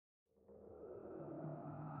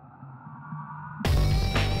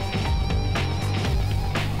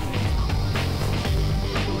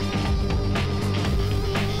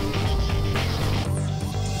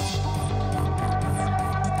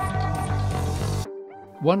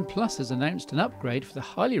OnePlus has announced an upgrade for the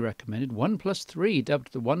highly recommended OnePlus 3,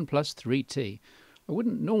 dubbed the OnePlus 3T. I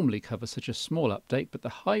wouldn't normally cover such a small update, but the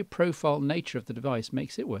high-profile nature of the device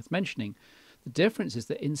makes it worth mentioning. The difference is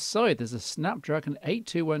that inside there's a Snapdragon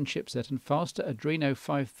 821 chipset and faster Adreno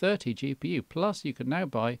 530 GPU, plus you can now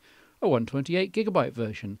buy a 128GB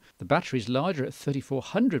version. The battery's larger at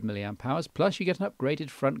 3400 mAh, plus you get an upgraded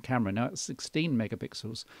front camera, now at 16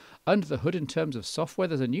 megapixels. Under the hood, in terms of software,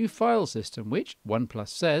 there's a new file system which, OnePlus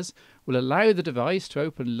says, will allow the device to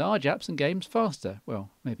open large apps and games faster. Well,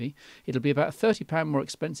 maybe. It'll be about £30 more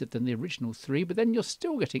expensive than the original 3, but then you're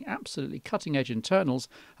still getting absolutely cutting-edge internals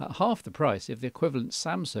at half the price of the equivalent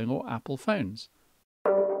Samsung or Apple phones.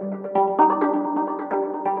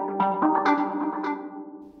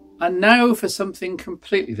 And now for something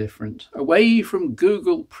completely different. Away from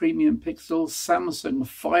Google premium pixels, Samsung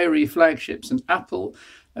fiery flagships and Apple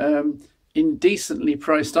indecently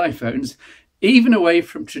priced iPhones, even away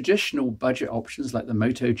from traditional budget options like the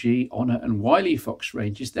Moto G, Honor and Wiley Fox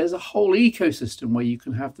ranges, there's a whole ecosystem where you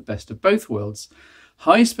can have the best of both worlds.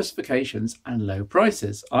 High specifications and low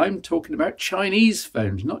prices. I'm talking about Chinese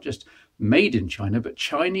phones, not just made in China, but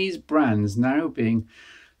Chinese brands now being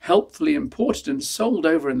helpfully imported and sold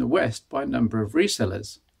over in the West by a number of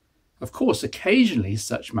resellers. Of course, occasionally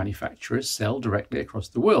such manufacturers sell directly across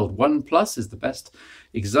the world. OnePlus is the best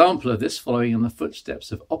example of this, following in the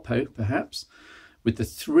footsteps of Oppo, perhaps, with the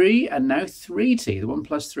 3 and now 3T, the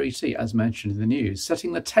OnePlus 3T, as mentioned in the news,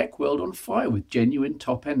 setting the tech world on fire with genuine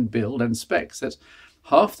top-end build and specs at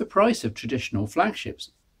half the price of traditional flagships.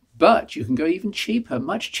 But you can go even cheaper,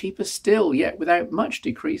 much cheaper still, yet without much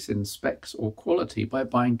decrease in specs or quality, by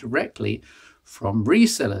buying directly from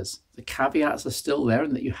resellers. The caveats are still there,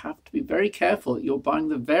 in that you have to be very careful that you're buying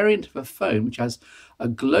the variant of a phone which has a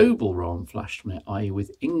global ROM flashed on it, i.e.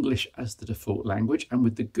 with English as the default language and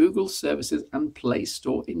with the Google services and Play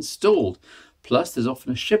Store installed. Plus, there's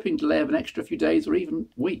often a shipping delay of an extra few days or even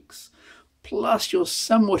weeks. Plus, you're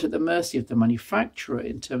somewhat at the mercy of the manufacturer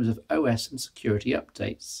in terms of OS and security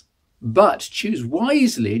updates. But choose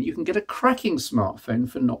wisely and you can get a cracking smartphone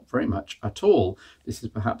for not very much at all. This is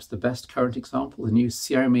perhaps the best current example, the new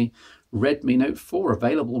Xiaomi Redmi Note 4,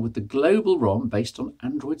 available with the global ROM based on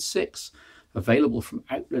Android 6. Available from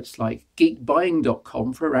outlets like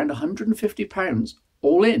geekbuying.com for around £150,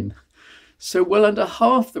 all in. So well under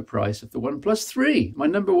half the price of the OnePlus 3, my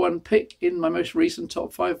number one pick in my most recent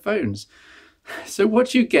top 5 phones. So what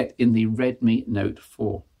do you get in the Redmi Note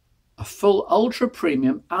 4? A full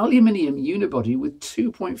ultra-premium aluminium unibody with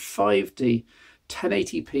 2.5D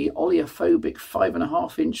 1080p oleophobic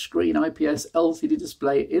 5.5-inch screen IPS LCD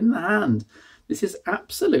display in the hand. This is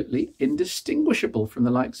absolutely indistinguishable from the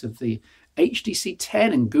likes of the HTC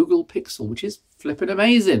 10 and Google Pixel, which is flippin'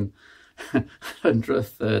 amazing. Under a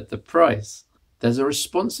third the price. There's a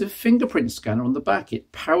responsive fingerprint scanner on the back.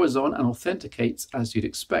 It powers on and authenticates as you'd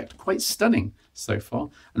expect. Quite stunning so far.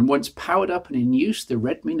 And once powered up and in use, the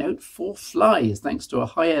Redmi Note 4 flies thanks to a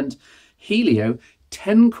high-end Helio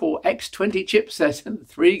 10-core X20 chipset and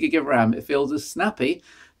 3GB of RAM. It feels as snappy,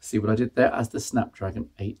 see what I did there, as the Snapdragon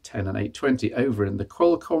 810 and 820 over in the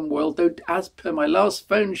Qualcomm world. Though, as per my last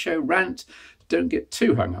phone show rant, don't get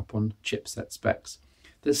too hung up on chipset specs.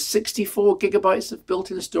 There's 64GB of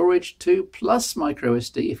built-in storage too, plus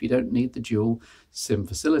microSD if you don't need the dual SIM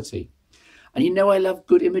facility. And you know I love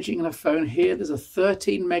good imaging on a phone. Here there's a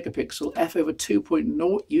 13-megapixel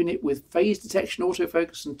f/2.0 unit with phase detection,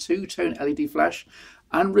 autofocus and two-tone LED flash,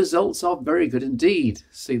 and results are very good indeed.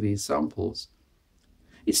 See these samples.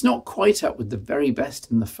 It's not quite up with the very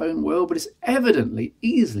best in the phone world, but it's evidently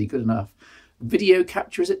easily good enough. Video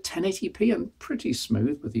capture is at 1080p and pretty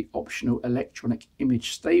smooth with the optional electronic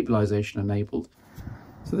image stabilization enabled.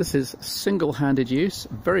 So this is single-handed use,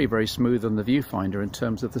 very, very smooth on the viewfinder in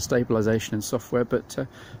terms of the stabilization and software, but I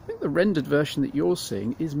think the rendered version that you're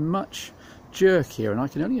seeing is much jerkier, and I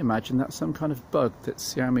can only imagine that's some kind of bug that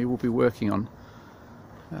Xiaomi will be working on.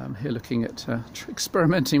 Here looking at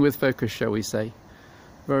experimenting with focus, shall we say.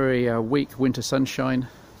 Very weak winter sunshine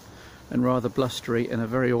and rather blustery in a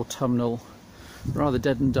very autumnal, rather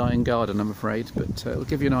dead and dying garden, I'm afraid, but it'll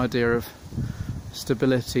give you an idea of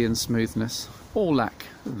stability and smoothness, or lack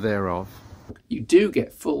thereof. You do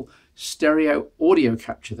get full stereo audio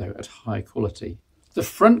capture though at high quality. The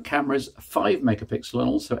front camera is 5-megapixel and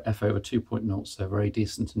also f/2.0, so very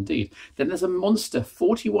decent indeed. Then there's a monster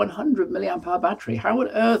 4100 mAh battery. How on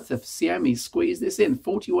earth have Xiaomi squeezed this in?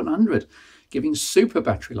 4100, giving super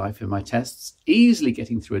battery life in my tests, easily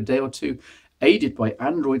getting through a day or two, aided by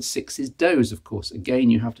Android 6's doze, of course.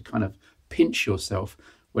 Again, you have to kind of pinch yourself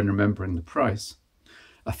when remembering the price.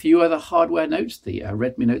 A few other hardware notes. The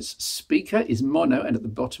Redmi Note's speaker is mono, and at the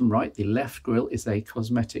bottom right, the left grille is a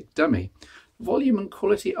cosmetic dummy. Volume and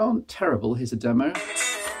quality aren't terrible. Here's a demo.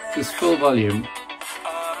 This is full volume.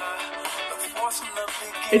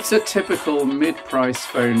 It's a typical mid-price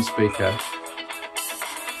phone speaker,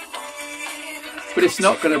 but it's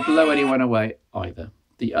not going to blow anyone away either.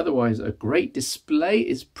 The otherwise a great display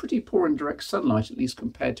is pretty poor in direct sunlight, at least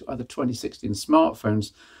compared to other 2016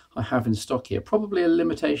 smartphones I have in stock here. Probably a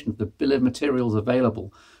limitation of the bill of materials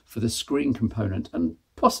available for the screen component, and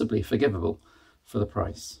possibly forgivable for the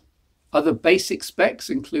price. Other basic specs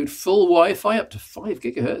include full Wi-Fi up to 5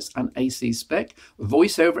 GHz and AC spec,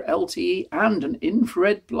 voice over LTE, and an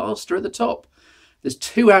infrared blaster at the top. There's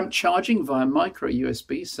 2 amp charging via micro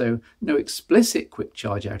USB, so no explicit quick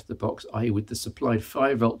charge out of the box, i.e. with the supplied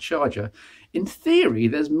 5-volt charger. In theory,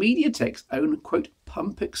 there's MediaTek's own, quote,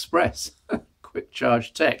 Pump Express quick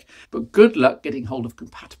charge tech, but good luck getting hold of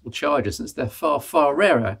compatible chargers since they're far, far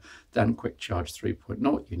rarer than quick charge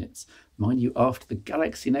 3.0 units. Mind you, after the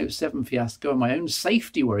Galaxy Note 7 fiasco and my own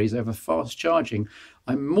safety worries over fast charging,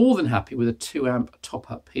 I'm more than happy with a 2 amp top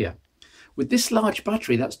up here. With this large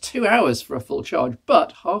battery, that's 2 hours for a full charge,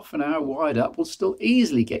 but half an hour wired up will still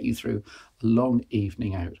easily get you through a long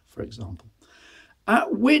evening out, for example.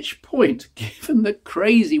 At which point, given the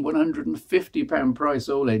crazy £150 price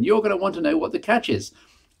all in, you're going to want to know what the catch is.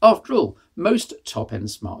 After all, most top-end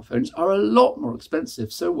smartphones are a lot more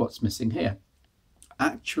expensive, so what's missing here?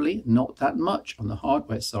 Actually, not that much on the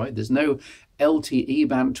hardware side. There's no LTE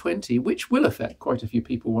Band 20, which will affect quite a few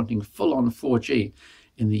people wanting full-on 4G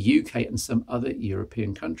in the UK and some other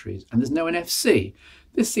European countries. And there's no NFC.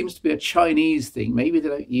 This seems to be a Chinese thing. Maybe they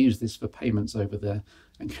don't use this for payments over there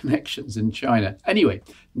and connections in China. Anyway,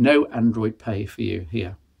 no Android Pay for you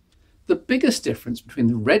here. The biggest difference between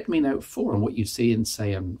the Redmi Note 4 and what you see in,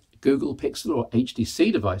 say, a Google Pixel or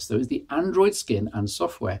HTC device, though, is the Android skin and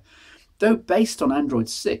software. Though based on Android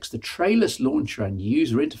 6, the trayless launcher and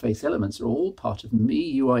user interface elements are all part of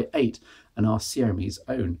MIUI 8 and are Xiaomi's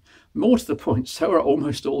own. More to the point, so are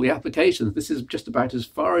almost all the applications. This is just about as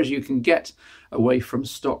far as you can get away from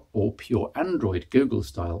stock or pure Android, Google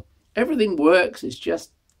style. Everything works, it's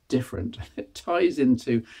just different. It ties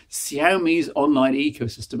into Xiaomi's online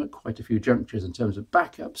ecosystem at quite a few junctures in terms of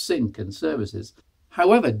backup, sync and services.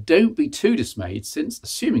 However, don't be too dismayed since,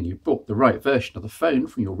 assuming you bought the right version of the phone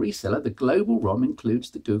from your reseller, the global ROM includes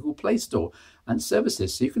the Google Play Store and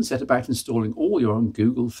services, so you can set about installing all your own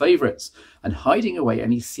Google favourites and hiding away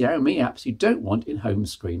any Xiaomi apps you don't want in home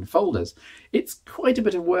screen folders. It's quite a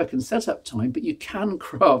bit of work and setup time, but you can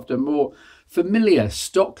craft a more familiar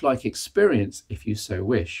stock-like experience if you so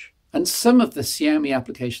wish. And some of the Xiaomi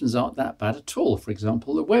applications aren't that bad at all. For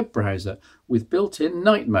example, the web browser with built-in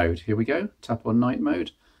night mode. Here we go, tap on night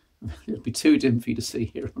mode. It'll be too dim for you to see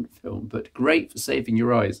here on film, but great for saving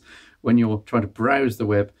your eyes when you're trying to browse the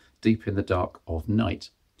web deep in the dark of night.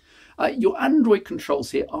 Your Android controls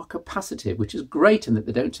here are capacitive, which is great in that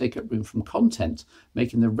they don't take up room from content,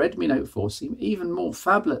 making the Redmi Note 4 seem even more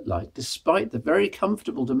phablet-like despite the very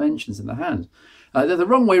comfortable dimensions in the hand. They're the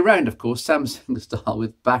wrong way round, of course, Samsung style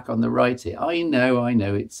with back on the right here. I know,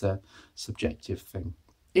 it's a subjective thing.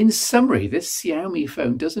 In summary, this Xiaomi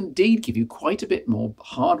phone does indeed give you quite a bit more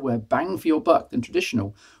hardware bang for your buck than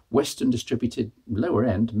traditional Western distributed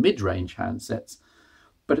lower-end mid-range handsets,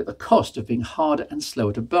 but at the cost of being harder and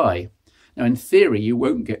slower to buy. Now, in theory, you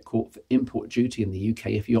won't get caught for import duty in the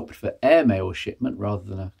UK if you opt for airmail shipment rather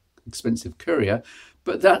than an expensive courier,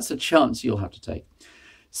 but that's a chance you'll have to take.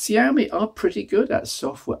 Xiaomi are pretty good at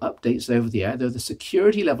software updates over the air, though the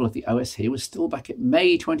security level of the OS here was still back at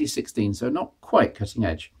May 2016, so not quite cutting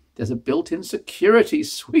edge. There's a built-in security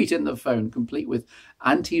suite in the phone, complete with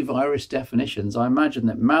antivirus definitions. I imagine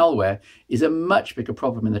that malware is a much bigger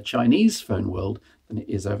problem in the Chinese phone world than it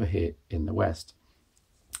is over here in the West.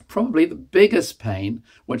 Probably the biggest pain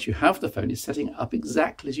once you have the phone is setting it up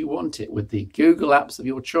exactly as you want it with the Google apps of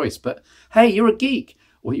your choice. But hey, you're a geek,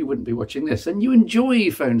 or you wouldn't be watching this, and you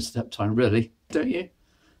enjoy phone setup time, really, don't you?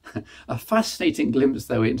 A fascinating glimpse,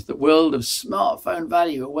 though, into the world of smartphone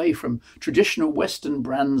value away from traditional Western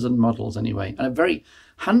brands and models anyway, and a very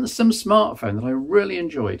handsome smartphone that I really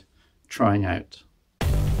enjoyed trying out.